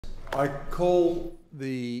I call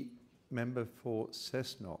the member for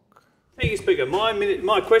Cessnock. Thank you, Speaker.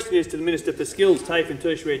 My question is to the Minister for Skills, TAFE and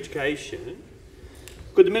Tertiary Education.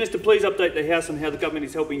 Could the Minister please update the House on how the government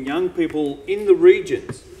is helping young people in the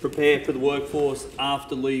regions prepare for the workforce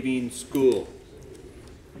after leaving school?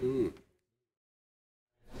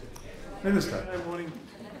 Minister. Good morning.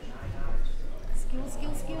 Skills.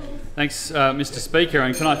 Thanks, Mr Speaker,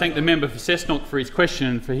 and can I thank the member for Cessnock for his question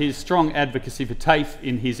and for his strong advocacy for TAFE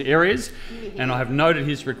in his areas. And I have noted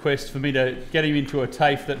his request for me to get him into a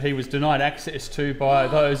TAFE that he was denied access to by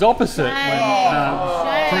those opposite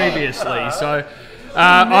previously. So,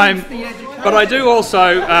 but I do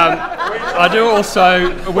also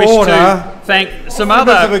wish to thank some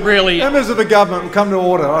other really members of the government will come to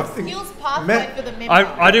order. I think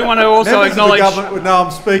I do want to also acknowledge. Members of the government would know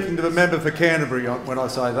I'm speaking to the member for Canterbury when I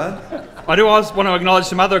say that. I do also want to acknowledge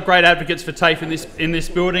some other great advocates for TAFE in this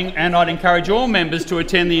building, and I'd encourage all members to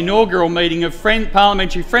attend the inaugural meeting of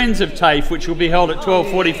Parliamentary Friends of TAFE, which will be held at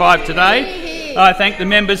 12:45 today. I thank the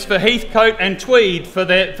members for Heathcote and Tweed for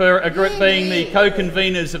being the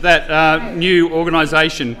co-conveners of that new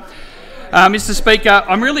organisation. Mr Speaker,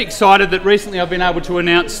 I'm really excited that recently I've been able to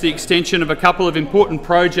announce the extension of a couple of important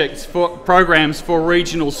programs for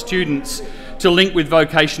regional students to link with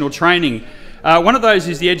vocational training. One of those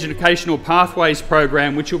is the Educational Pathways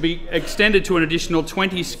program, which will be extended to an additional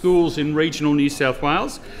 20 schools in regional New South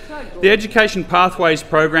Wales. The Education Pathways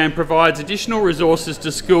program provides additional resources to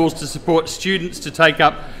schools to support students to take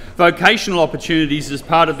up vocational opportunities as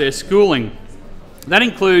part of their schooling. That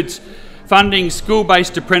includes funding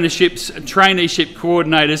school-based apprenticeships, traineeship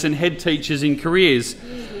coordinators and head teachers in careers.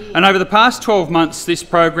 And over the past 12 months, this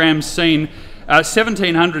program's seen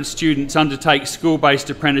 1,700 students undertake school-based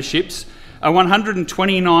apprenticeships, a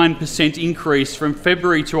 129% increase from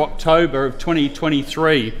February to October of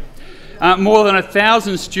 2023. More than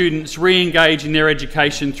 1,000 students re-engage in their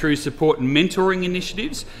education through support and mentoring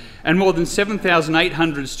initiatives, and more than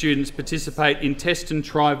 7,800 students participate in test and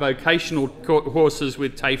try vocational courses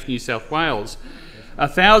with TAFE New South Wales.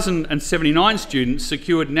 1,079 students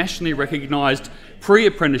secured nationally recognised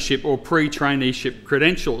pre-apprenticeship or pre-traineeship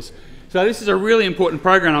credentials. So this is a really important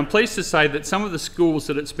program. I'm pleased to say that some of the schools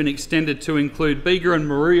that it's been extended to include Bega and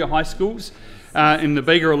Moruya High Schools in the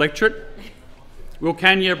Bega electorate,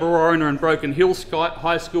 Wilcannia, Barorona and Broken Hill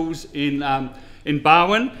High Schools in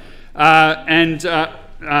Barwon, and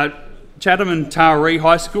Chatham and Taree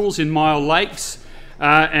High Schools in Mile Lakes,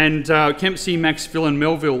 and Kempsey, Maxville and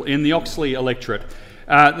Melville in the Oxley electorate.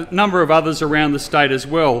 A number of others around the state as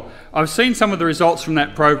well. I've seen some of the results from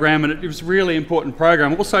that program, and it was a really important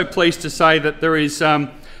program. I'm also pleased to say that there is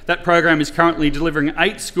that program is currently delivering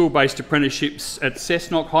 8 school-based apprenticeships at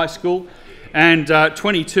Cessnock High School and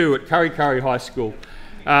 22 at Kurri Kurri High School.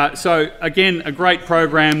 So again, a great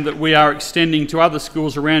program that we are extending to other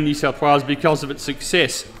schools around New South Wales because of its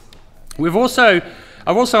success.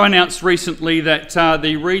 I've also announced recently that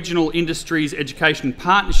the Regional Industries Education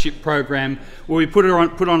Partnership Program will be put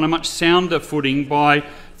on a much sounder footing by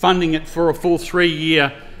funding it for a full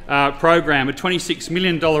 3-year program, a $26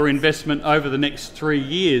 million investment over the next 3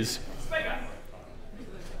 years.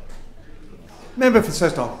 Member for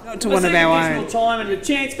Cessnock. To one of our own. Time and a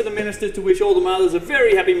chance for the Minister to wish all the mothers a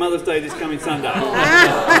very happy Mother's Day this coming Sunday.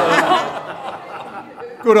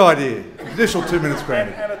 Good idea. Additional 2 minutes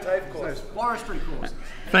granted. And a TAFE course. Forestry course.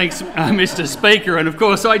 Thanks, Mr Speaker, and of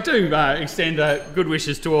course I do extend good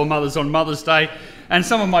wishes to all mothers on Mother's Day. And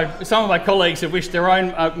some of my colleagues have wished their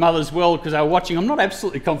own mothers well because they're watching. I'm not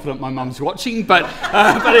absolutely confident my mum's watching, but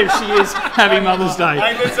if she is, happy Mother's Day.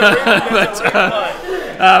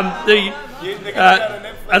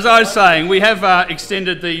 As I was saying, we have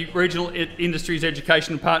extended the Regional Industries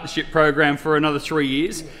Education Partnership Program for another 3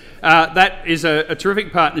 years. That is a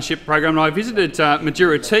terrific partnership program, and I visited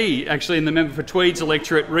Madura T, actually in the member for Tweed's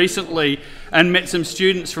electorate recently, and met some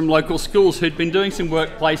students from local schools who'd been doing some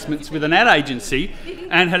work placements with an ad agency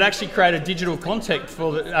and had actually created digital context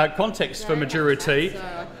for Madura T,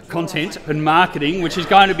 content and marketing, which is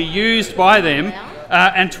going to be used by them.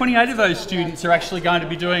 And 28 of those students are actually going to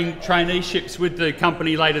be doing traineeships with the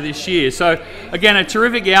company later this year. So again, a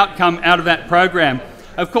terrific outcome out of that program.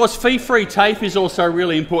 Of course, fee-free TAFE is also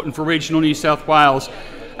really important for regional New South Wales.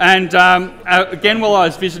 And again, while I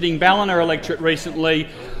was visiting Ballina electorate recently,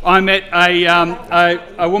 I met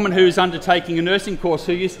a woman who's undertaking a nursing course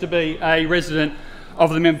who used to be a resident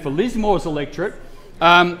of the member for Lismore's electorate,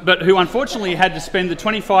 but who unfortunately had to spend the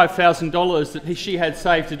 $25,000 that she had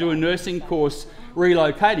saved to do a nursing course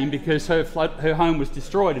relocating because her home was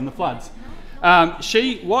destroyed in the floods.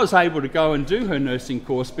 she was able to go and do her nursing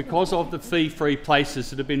course because of the fee-free places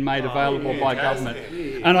that have been made available by government.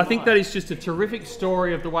 And I think that is just a terrific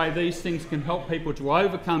story of the way these things can help people to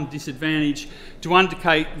overcome disadvantage, to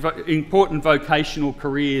undertake important vocational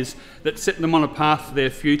careers that set them on a path for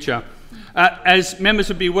their future. As members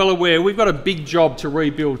would be well aware, we've got a big job to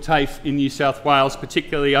rebuild TAFE in New South Wales,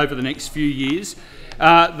 particularly over the next few years.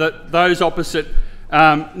 That those opposite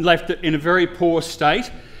left it in a very poor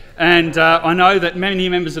state. And I know that many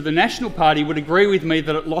members of the National Party would agree with me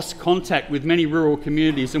that it lost contact with many rural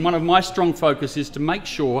communities, and one of my strong focus is to make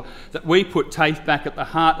sure that we put TAFE back at the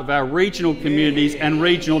heart of our regional communities and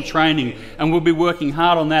regional training, and we'll be working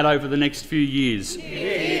hard on that over the next few years.